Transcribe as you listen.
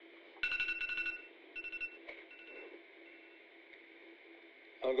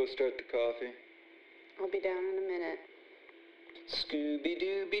I'll go start the coffee. I'll be down in a minute.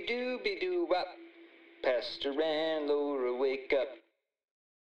 Scooby-Dooby-Dooby-Doo-Wop. Pastor and Laura, wake up.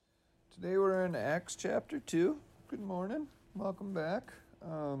 Today we're in Acts chapter 2. Good morning. Welcome back.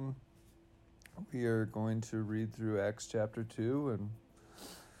 We are going to read through Acts chapter 2, and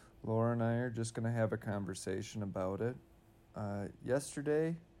Laura and I are just going to have a conversation about it.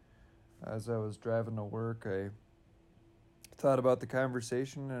 Yesterday, as I was driving to work, I thought about the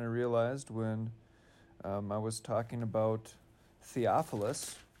conversation, and I realized when I was talking about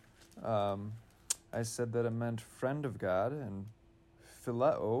Theophilus, I said that it meant friend of God, and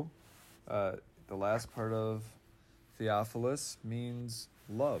phileo, the last part of Theophilus, means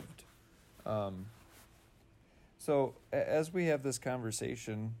loved. So as we have this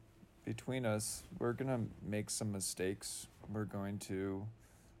conversation between us, we're going to make some mistakes. We're going to,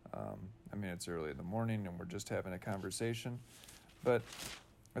 it's early in the morning and we're just having a conversation, but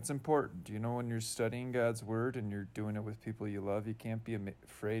it's important. You know, when you're studying God's Word and you're doing it with people you love, you can't be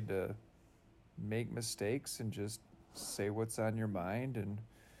afraid to make mistakes and just say what's on your mind and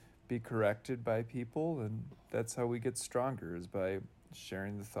be corrected by people. And that's how we get stronger, is by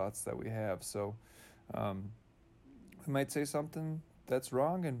sharing the thoughts that we have. So we might say something that's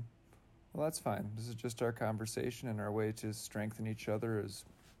wrong, and well, that's fine. This is just our conversation and our way to strengthen each other, as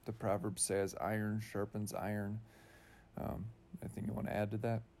the Proverbs say, as iron sharpens iron. Anything you want to add to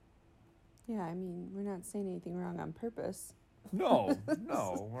that? Yeah, we're not saying anything wrong on purpose. No,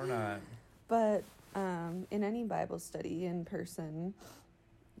 we're not. But in any Bible study in person,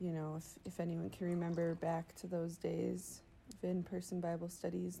 you know, if anyone can remember back to those days of in-person Bible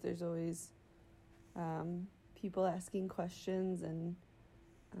studies, there's always people asking questions, and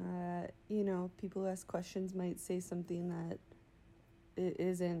people who ask questions might say something that it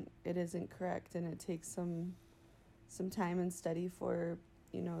isn't correct, and it takes some time and study for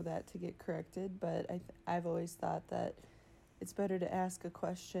that to get corrected. But I've always thought that it's better to ask a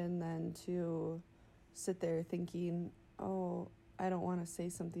question than to sit there thinking, oh, I don't want to say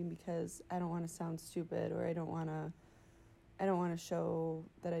something because I don't want to sound stupid, or I don't want to show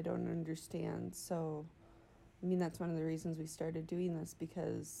that I don't understand. So that's one of the reasons we started doing this,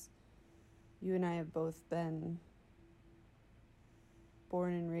 because you and I have both been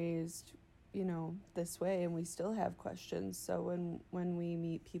born and raised, this way, and we still have questions. So when we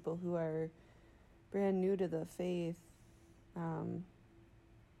meet people who are brand new to the faith, and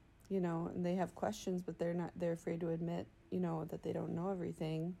they have questions, but they're afraid to admit, that they don't know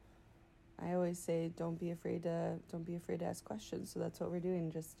everything. I always say, don't be afraid to ask questions. So that's what we're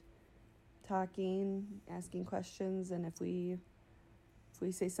doing, just talking, asking questions. And if we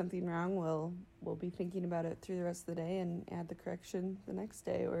say something wrong, we'll be thinking about it through the rest of the day and add the correction the next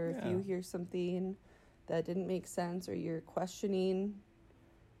day. Or if you hear something that didn't make sense, or you're questioning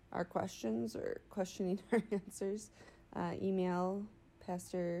our questions or questioning our answers, email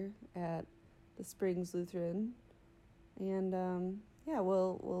pastor at the Springs Lutheran, and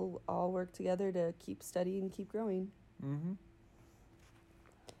we'll all work together to keep studying, keep growing. Mm-hmm.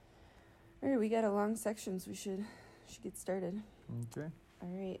 All right, we got a long section, so we should get started. Okay. All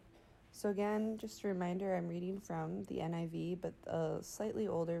right. So again, just a reminder, I'm reading from the NIV, but a slightly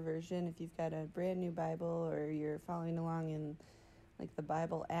older version. If you've got a brand new Bible, or you're following along in like the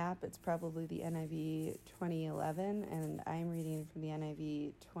Bible app, it's probably the NIV 2011, and I'm reading from the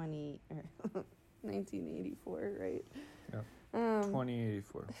NIV 1984, right? Yep.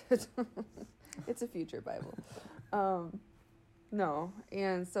 2084. It's a future Bible. No,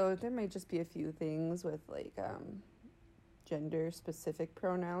 and so there might just be a few things with like gender-specific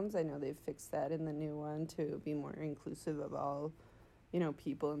pronouns. I know they've fixed that in the new one to be more inclusive of all,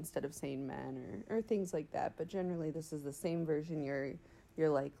 people, instead of saying men or things like that. But generally, this is the same version you're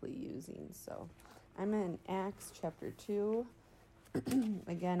likely using. So I'm in Acts chapter 2.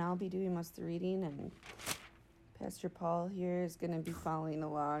 Again, I'll be doing most of the reading, and Pastor Paul here is going to be following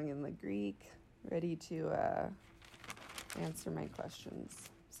along in the Greek, ready to answer my questions.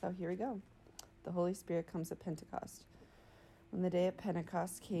 So here we go. The Holy Spirit comes at Pentecost. When the day of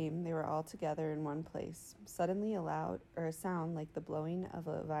Pentecost came, they were all together in one place. Suddenly a sound like the blowing of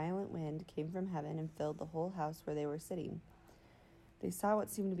a violent wind came from heaven and filled the whole house where they were sitting. They saw what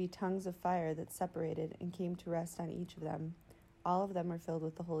seemed to be tongues of fire that separated and came to rest on each of them. All of them were filled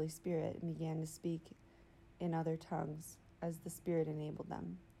with the Holy Spirit and began to speak in other tongues, as the Spirit enabled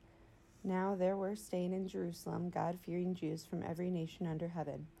them. Now there were staying in Jerusalem God-fearing Jews from every nation under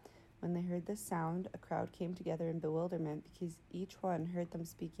heaven. When they heard this sound, a crowd came together in bewilderment, because each one heard them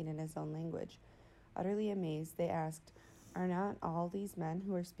speaking in his own language. Utterly amazed, they asked, "Are not all these men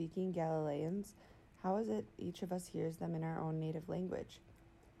who are speaking Galileans? How is it each of us hears them in our own native language?"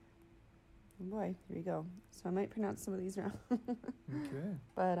 Oh boy, here we go. So I might pronounce some of these wrong. Okay.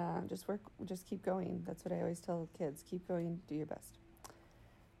 But just keep going. That's what I always tell kids. Keep going, do your best.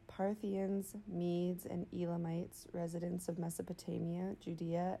 Parthians, Medes, and Elamites, residents of Mesopotamia,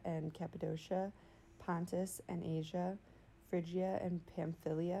 Judea and Cappadocia, Pontus and Asia, Phrygia and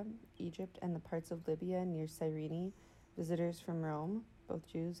Pamphylia, Egypt and the parts of Libya near Cyrene, visitors from Rome, both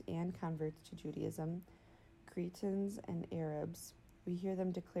Jews and converts to Judaism, Cretans and Arabs. We hear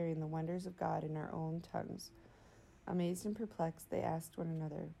them declaring the wonders of God in our own tongues. Amazed and perplexed, they asked one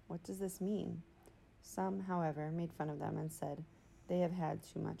another, "What does this mean?" Some, however, made fun of them and said, "They have had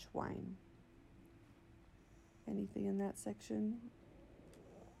too much wine." Anything in that section?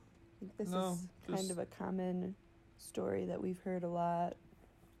 I think this No, is kind just- of a common story that we've heard a lot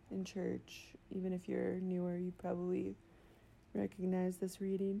in church. Even if you're newer, you probably recognize this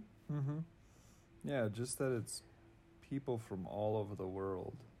reading. Mm-hmm. Yeah, just that it's people from all over the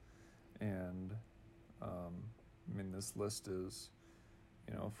world. And, I mean, this list is,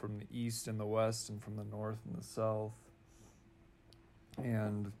 from the east and the west and from the north and the south.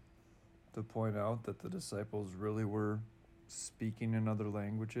 And to point out that the disciples really were speaking in other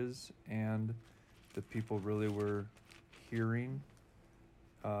languages and the people really were hearing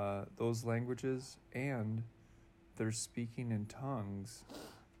those languages and their speaking in tongues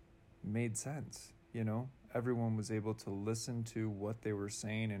made sense, Everyone was able to listen to what they were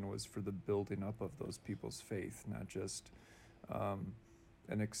saying, and it was for the building up of those people's faith, not just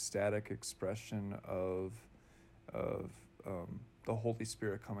an ecstatic expression of the Holy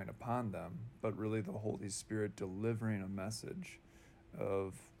Spirit coming upon them, but really the Holy Spirit delivering a message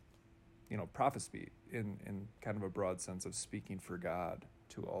of, prophecy in kind of a broad sense of speaking for God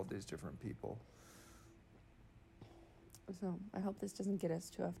to all these different people. So I hope this doesn't get us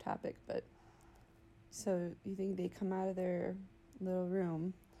too off topic, but so you think they come out of their little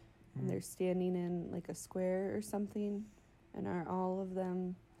room and they're standing in like a square or something, and are all of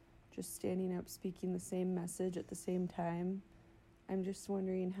them just standing up speaking the same message at the same time? I'm just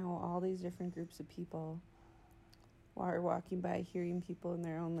wondering how all these different groups of people are walking by hearing people in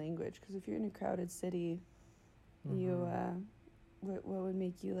their own language. Because if you're in a crowded city, what would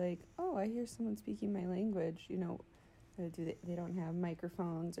make you like, oh, I hear someone speaking my language? They don't have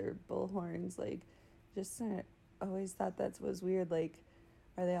microphones or bullhorns. Like, just always thought that was weird. Like,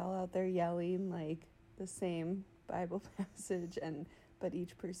 are they all out there yelling like the same Bible passage but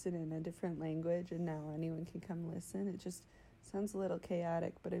each person in a different language, and now anyone can come listen? It just sounds a little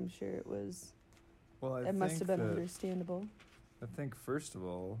chaotic, but I'm sure it was. Well, it must have been understandable. I think, first of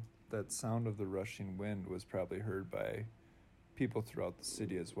all, that sound of the rushing wind was probably heard by people throughout the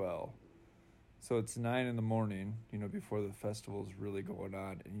city as well. So it's 9 a.m, before the festival's really going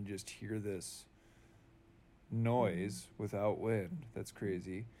on, and you just hear this noise without wind. That's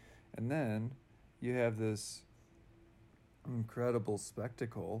crazy. And then you have this incredible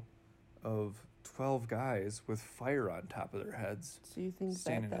spectacle of 12 guys with fire on top of their heads. So you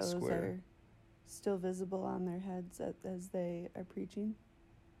think that those are still visible on their heads as they are preaching?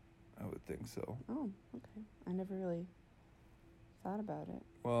 I would think so. Oh, okay. I never really thought about it.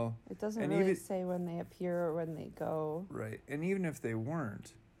 Well, it doesn't really say when they appear or when they go. Right. And even if they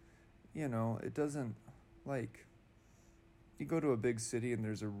weren't, it doesn't, like, you go to a big city and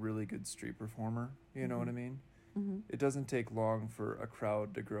there's a really good street performer, you know what I mean? Mm-hmm. It doesn't take long for a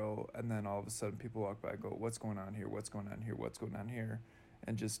crowd to grow, and then all of a sudden people walk by and go, what's going on here? What's going on here? What's going on here?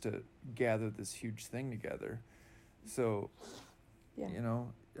 And just to gather this huge thing together. So, yeah.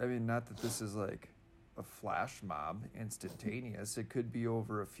 Not that this is like a flash mob, instantaneous. It could be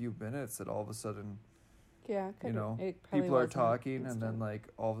over a few minutes that all of a sudden, people are talking, and then like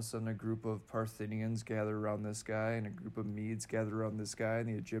all of a sudden a group of Parthians gather around this guy, and a group of Medes gather around this guy, and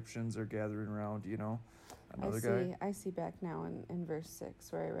the Egyptians are gathering around, another guy. I see back now in verse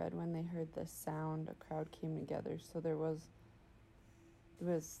 6 where I read, when they heard this sound, a crowd came together. So they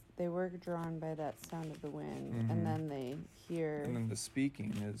were drawn by that sound of the wind, and then they hear. And then the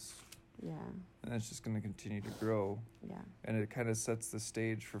speaking is. Yeah. And it's just going to continue to grow. Yeah. And it kind of sets the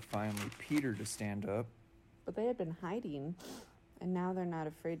stage for finally Peter to stand up. But they had been hiding, and now they're not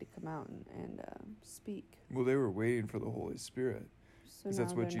afraid to come out and speak. Well, they were waiting for the Holy Spirit. Because So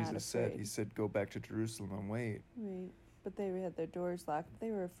that's what Jesus said. He said, go back to Jerusalem and wait. Right. But they had their doors locked.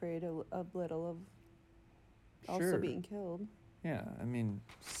 They were afraid a little of Sure. also being killed. Yeah.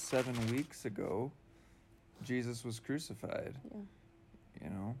 7 weeks ago, Jesus was crucified.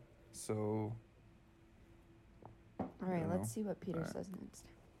 Yeah. So. All right, let's see what Peter says next.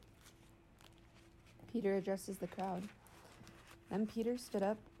 Peter addresses the crowd. Then Peter stood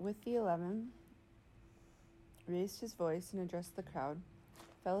up with the 11, raised his voice, and addressed the crowd.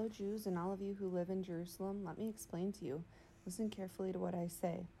 Fellow Jews and all of you who live in Jerusalem, let me explain to you. Listen carefully to what I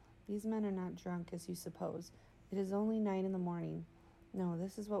say. These men are not drunk as you suppose. It is only 9 a.m. No,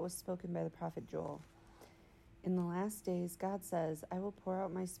 this is what was spoken by the prophet Joel. In the last days, God says, I will pour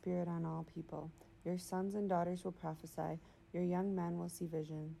out my spirit on all people. Your sons and daughters will prophesy. Your young men will see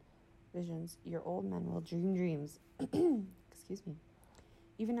visions. Your old men will dream dreams. Excuse me.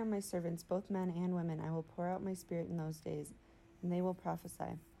 Even on my servants, both men and women, I will pour out my spirit in those days, and they will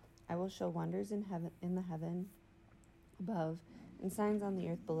prophesy. I will show wonders in the heaven above, and signs on the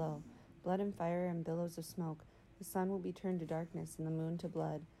earth below, blood and fire and billows of smoke. The sun will be turned to darkness and the moon to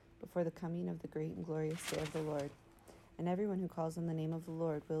blood, before the coming of the great and glorious day of the Lord. And everyone who calls on the name of the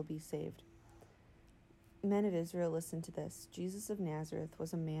Lord will be saved. Men of Israel, listen to this. Jesus of Nazareth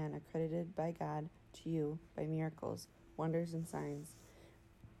was a man accredited by God to you by miracles, wonders, and signs,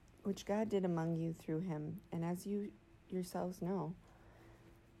 which God did among you through him. And as you yourselves know,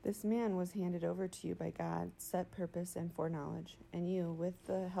 this man was handed over to you by God, set purpose and foreknowledge, and you, with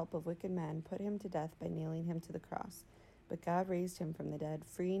the help of wicked men, put him to death by nailing him to the cross. But God raised him from the dead,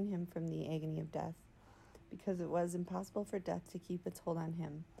 freeing him from the agony of death, because it was impossible for death to keep its hold on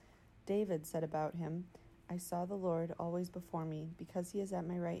him. David said about him, I saw the Lord always before me. Because he is at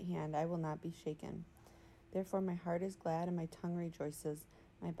my right hand, I will not be shaken. Therefore my heart is glad and my tongue rejoices.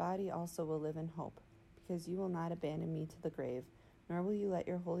 My body also will live in hope, because you will not abandon me to the grave, nor will you let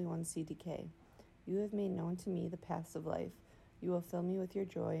your Holy One see decay. You have made known to me the paths of life. You will fill me with your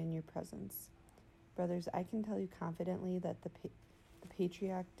joy in your presence. Brothers, I can tell you confidently that the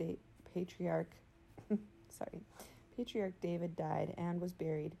patriarch David died and was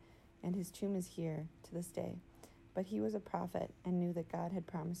buried, and his tomb is here to this day. But he was a prophet and knew that God had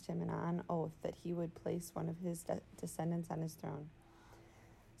promised him on oath that he would place one of his descendants on his throne.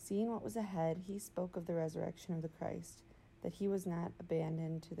 Seeing what was ahead, he spoke of the resurrection of the Christ, that he was not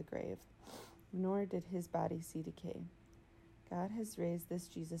abandoned to the grave, nor did his body see decay. God has raised this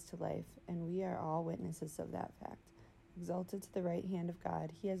Jesus to life, and we are all witnesses of that fact. Exalted to the right hand of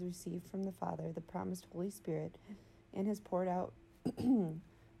God, he has received from the Father the promised Holy Spirit and has poured out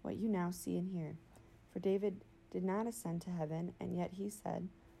what you now see and hear. For David did not ascend to heaven, and yet he said,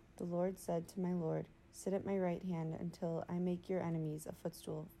 The Lord said to my Lord, Sit at my right hand until I make your enemies a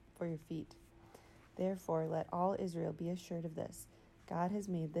footstool for your feet. Therefore, let all Israel be assured of this. God has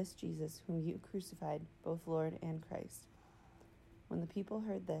made this Jesus, whom you crucified, both Lord and Christ. When the people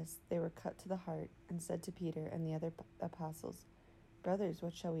heard this, they were cut to the heart and said to Peter and the other apostles, Brothers,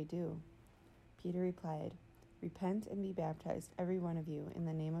 what shall we do? Peter replied, Repent and be baptized, every one of you, in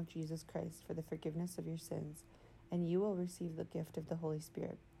the name of Jesus Christ for the forgiveness of your sins, and you will receive the gift of the Holy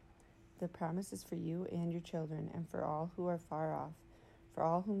Spirit. The promise is for you and your children, and for all who are far off, for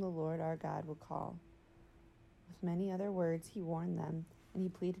all whom the Lord our God will call. With many other words he warned them, and he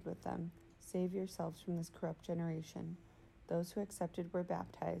pleaded with them, Save yourselves from this corrupt generation. Those who accepted were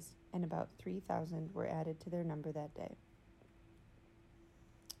baptized, and about 3,000 were added to their number that day.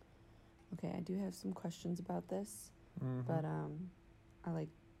 Okay, I do have some questions about this, but I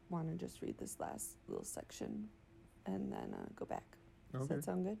want to just read this last little section and then go back. Does that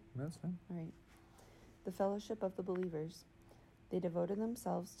sound good? That's fine. All right. The fellowship of the believers. They devoted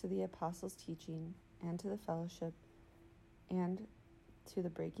themselves to the apostles' teaching and to the fellowship and to the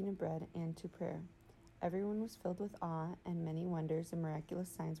breaking of bread and to prayer. Everyone was filled with awe, and many wonders and miraculous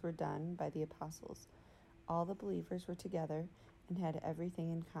signs were done by the apostles. All the believers were together and had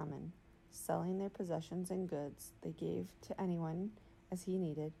everything in common. Selling their possessions and goods, they gave to anyone as he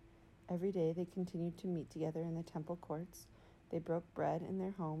needed. Every day they continued to meet together in the temple courts. They broke bread in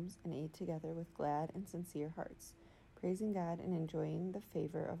their homes and ate together with glad and sincere hearts, praising God and enjoying the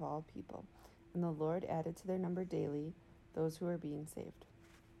favor of all people. And the Lord added to their number daily those who were being saved.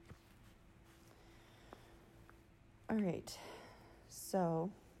 All right, so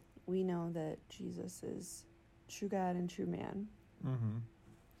we know that Jesus is true God and true man.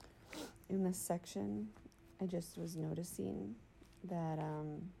 In this section, I just was noticing that,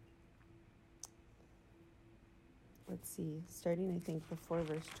 let's see, starting I think before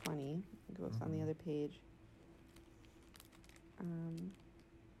verse 20, it goes on the other page.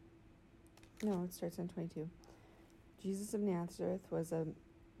 No, it starts on 22. Jesus of Nazareth was a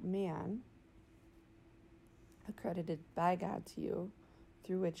man accredited by God to you,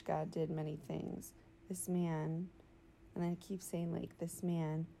 through which God did many things. This man, and I keep saying this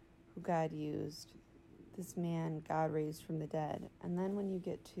man who God used, this man God raised from the dead. And then when you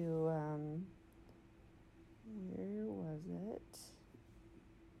get to, where was it?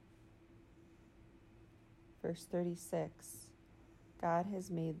 Verse 36, God has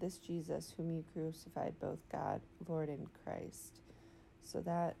made this Jesus, whom you crucified, both God, Lord, and Christ. So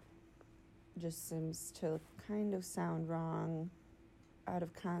that just seems to kind of sound wrong out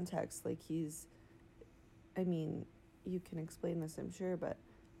of context. Like I mean, you can explain this, I'm sure, but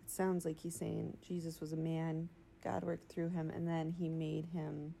it sounds like he's saying Jesus was a man, God worked through him, and then he made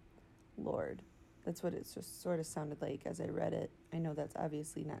him Lord. That's what it just sort of sounded like as I read it. I know that's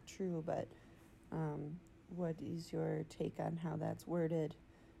obviously not true, but what is your take on how that's worded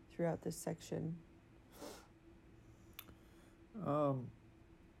throughout this section?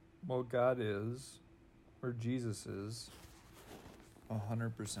 Well, God is, or Jesus is,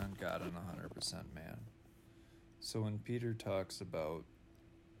 100% God and 100% man. So when Peter talks about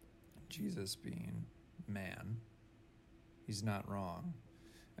Jesus being man, he's not wrong.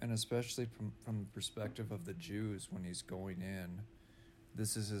 And especially from the perspective of the Jews, when he's going in,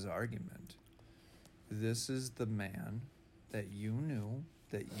 this is his argument. This is the man that you knew,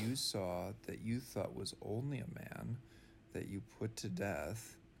 that you saw, that you thought was only a man, that you put to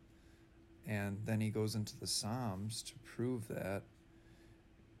death. And then he goes into the Psalms to prove that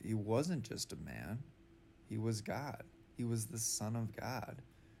he wasn't just a man, he was God. He was the Son of God.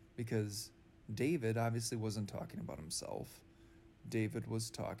 Because David obviously wasn't talking about himself. David was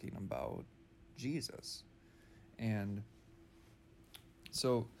talking about Jesus. And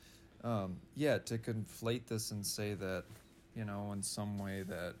so, to conflate this and say that, in some way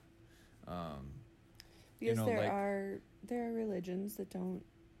that, because there are religions that don't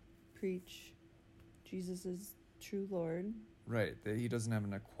preach Jesus as true Lord. Right, that he doesn't have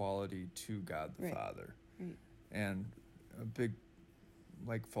an equality to God the Father. Right. And a big,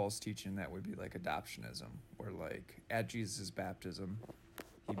 false teaching that would be adoptionism, where at Jesus' baptism,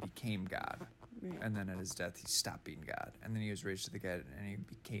 he became God. Right. And then at his death, he stopped being God. And then he was raised to the dead, and he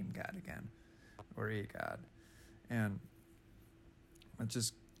became God again, or a God. And it's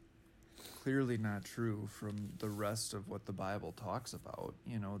just clearly not true from the rest of what the Bible talks about,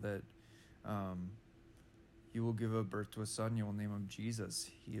 that you will give a birth to a son, you will name him Jesus.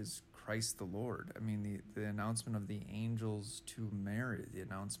 He is Christ the Lord. I mean, the announcement of the angels to Mary, the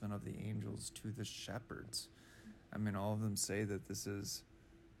announcement of the angels to the shepherds. I mean, all of them say that this is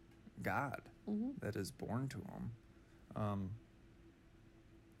God that is born to him.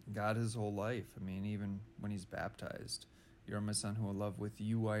 God his whole life. I mean, even when he's baptized, you're my son who I love, with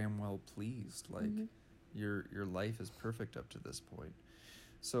you I am well pleased. Your life is perfect up to this point.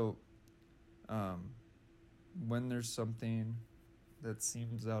 So, when there's something that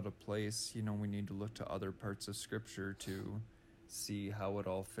seems out of place, we need to look to other parts of Scripture to see how it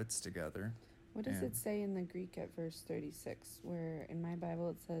all fits together. What does it say in the Greek at verse 36, where in my Bible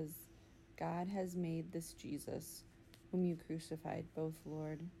it says, God has made this Jesus, whom you crucified, both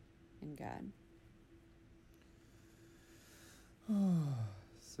Lord and God?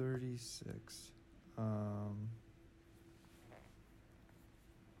 36.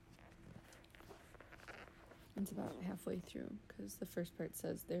 It's about halfway through, because the first part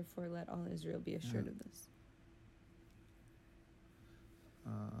says, therefore let all Israel be assured of this.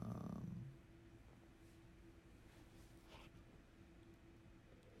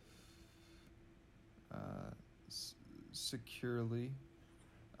 Securely,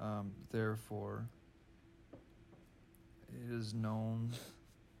 therefore, it is known,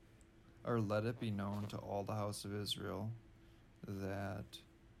 or let it be known to all the house of Israel, that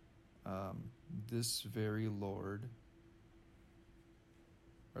this very Lord,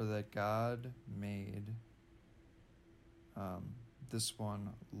 or that God made this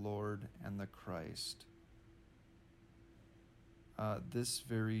one Lord and the Christ, this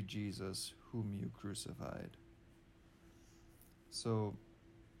very Jesus whom you crucified. So,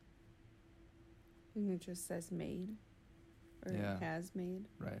 and it just says made, or has made.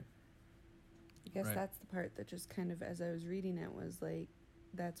 Right. I guess that's the part that just kind of, as I was reading it, was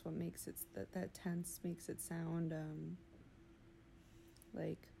that's what makes it, that tense makes it sound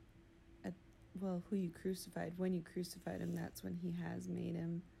who you crucified. When you crucified him, that's when he has made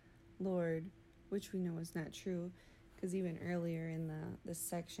him Lord, which we know is not true, because even earlier in this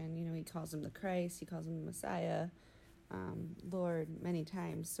section, he calls him the Christ, he calls him the Messiah, Lord, many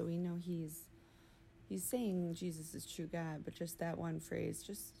times. So we know he's saying Jesus is true God, but just that one phrase,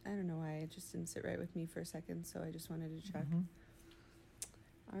 I don't know why, it just didn't sit right with me for a second, so I just wanted to check.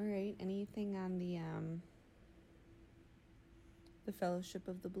 All right, anything on the fellowship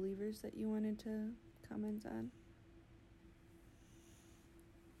of the believers that you wanted to comment on?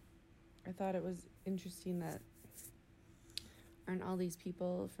 I thought it was interesting that aren't all these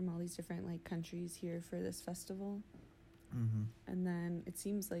people from all these different countries here for this festival? And then it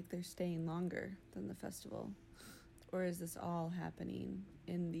seems like they're staying longer than the festival. Or is this all happening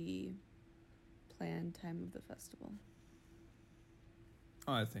in the planned time of the festival?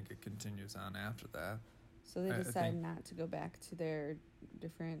 Oh, I think it continues on after that. So they I decide think- not to go back to their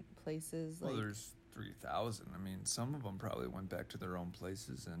different places. Well, Like, there's 3,000. I mean, some of them probably went back to their own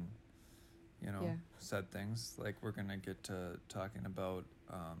places and, Yeah. said things. Like, we're going to get to talking about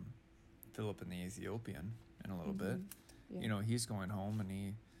Philip and the Ethiopian in a little bit. Yeah. He's going home and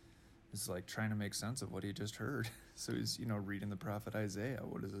he is, like, trying to make sense of what he just heard. So he's, reading the prophet Isaiah.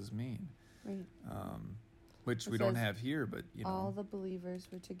 What does this mean? Right. Which It we don't says, have here, but, all the believers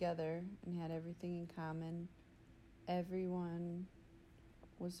were together and had everything in common. Everyone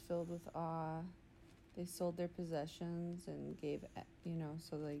was filled with awe. They sold their possessions and gave,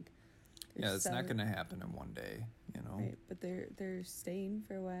 so like. yeah, it's not going to happen in one day, Right, but they're staying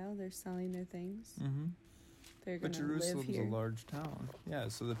for a while. They're selling their things. Mm-hmm. They're But going to live Jerusalem's here. a large town. Yeah,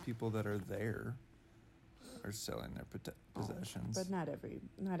 so the people that are there are selling their possessions. But not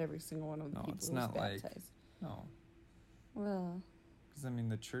every single one of the No, people it's who's not like- baptized. No, Well, because,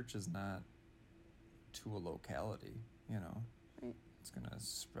 the church is not to a locality, Right. It's going to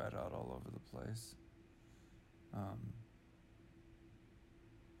spread out all over the place.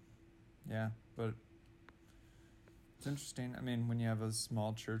 Yeah, but it's interesting. When you have a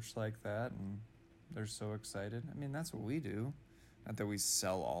small church like that and they're so excited, that's what we do. Not that we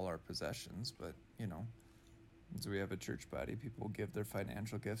sell all our possessions, but, as we have a church body, people give their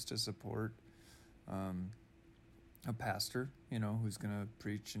financial gifts to support a pastor, who's going to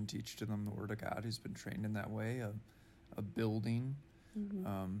preach and teach to them the Word of God, who's been trained in that way, a building,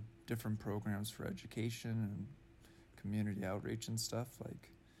 different programs for education and community outreach and stuff,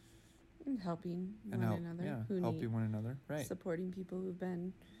 like, and helping and one another who helping need one another, right? supporting people who've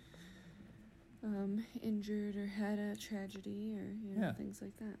been injured or had a tragedy or Yeah. things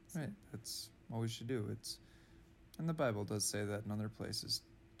like that. So. Right. That's what we should do. And the Bible does say that in other places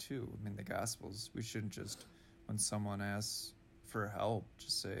too. The Gospels, we shouldn't just, when someone asks for help,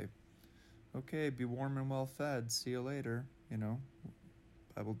 just say, okay, be warm and well fed, see you later.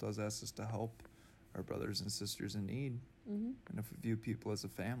 Bible does ask us to help our brothers and sisters in need. Mm-hmm. And if we view people as a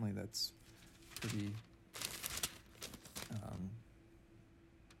family, that's pretty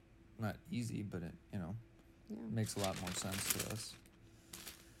not easy, but it, Yeah. makes a lot more sense to us.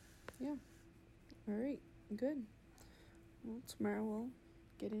 Yeah. All right. Good. Well, tomorrow we'll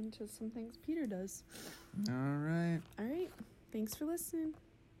get into some things Peter does. All right. All right. Thanks for listening.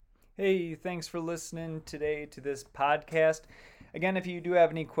 Hey, thanks for listening today to this podcast. Again, if you do have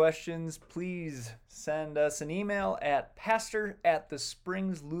any questions, please send us an email at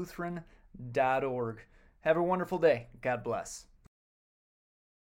pastor@thespringslutheran.org. Have a wonderful day. God bless.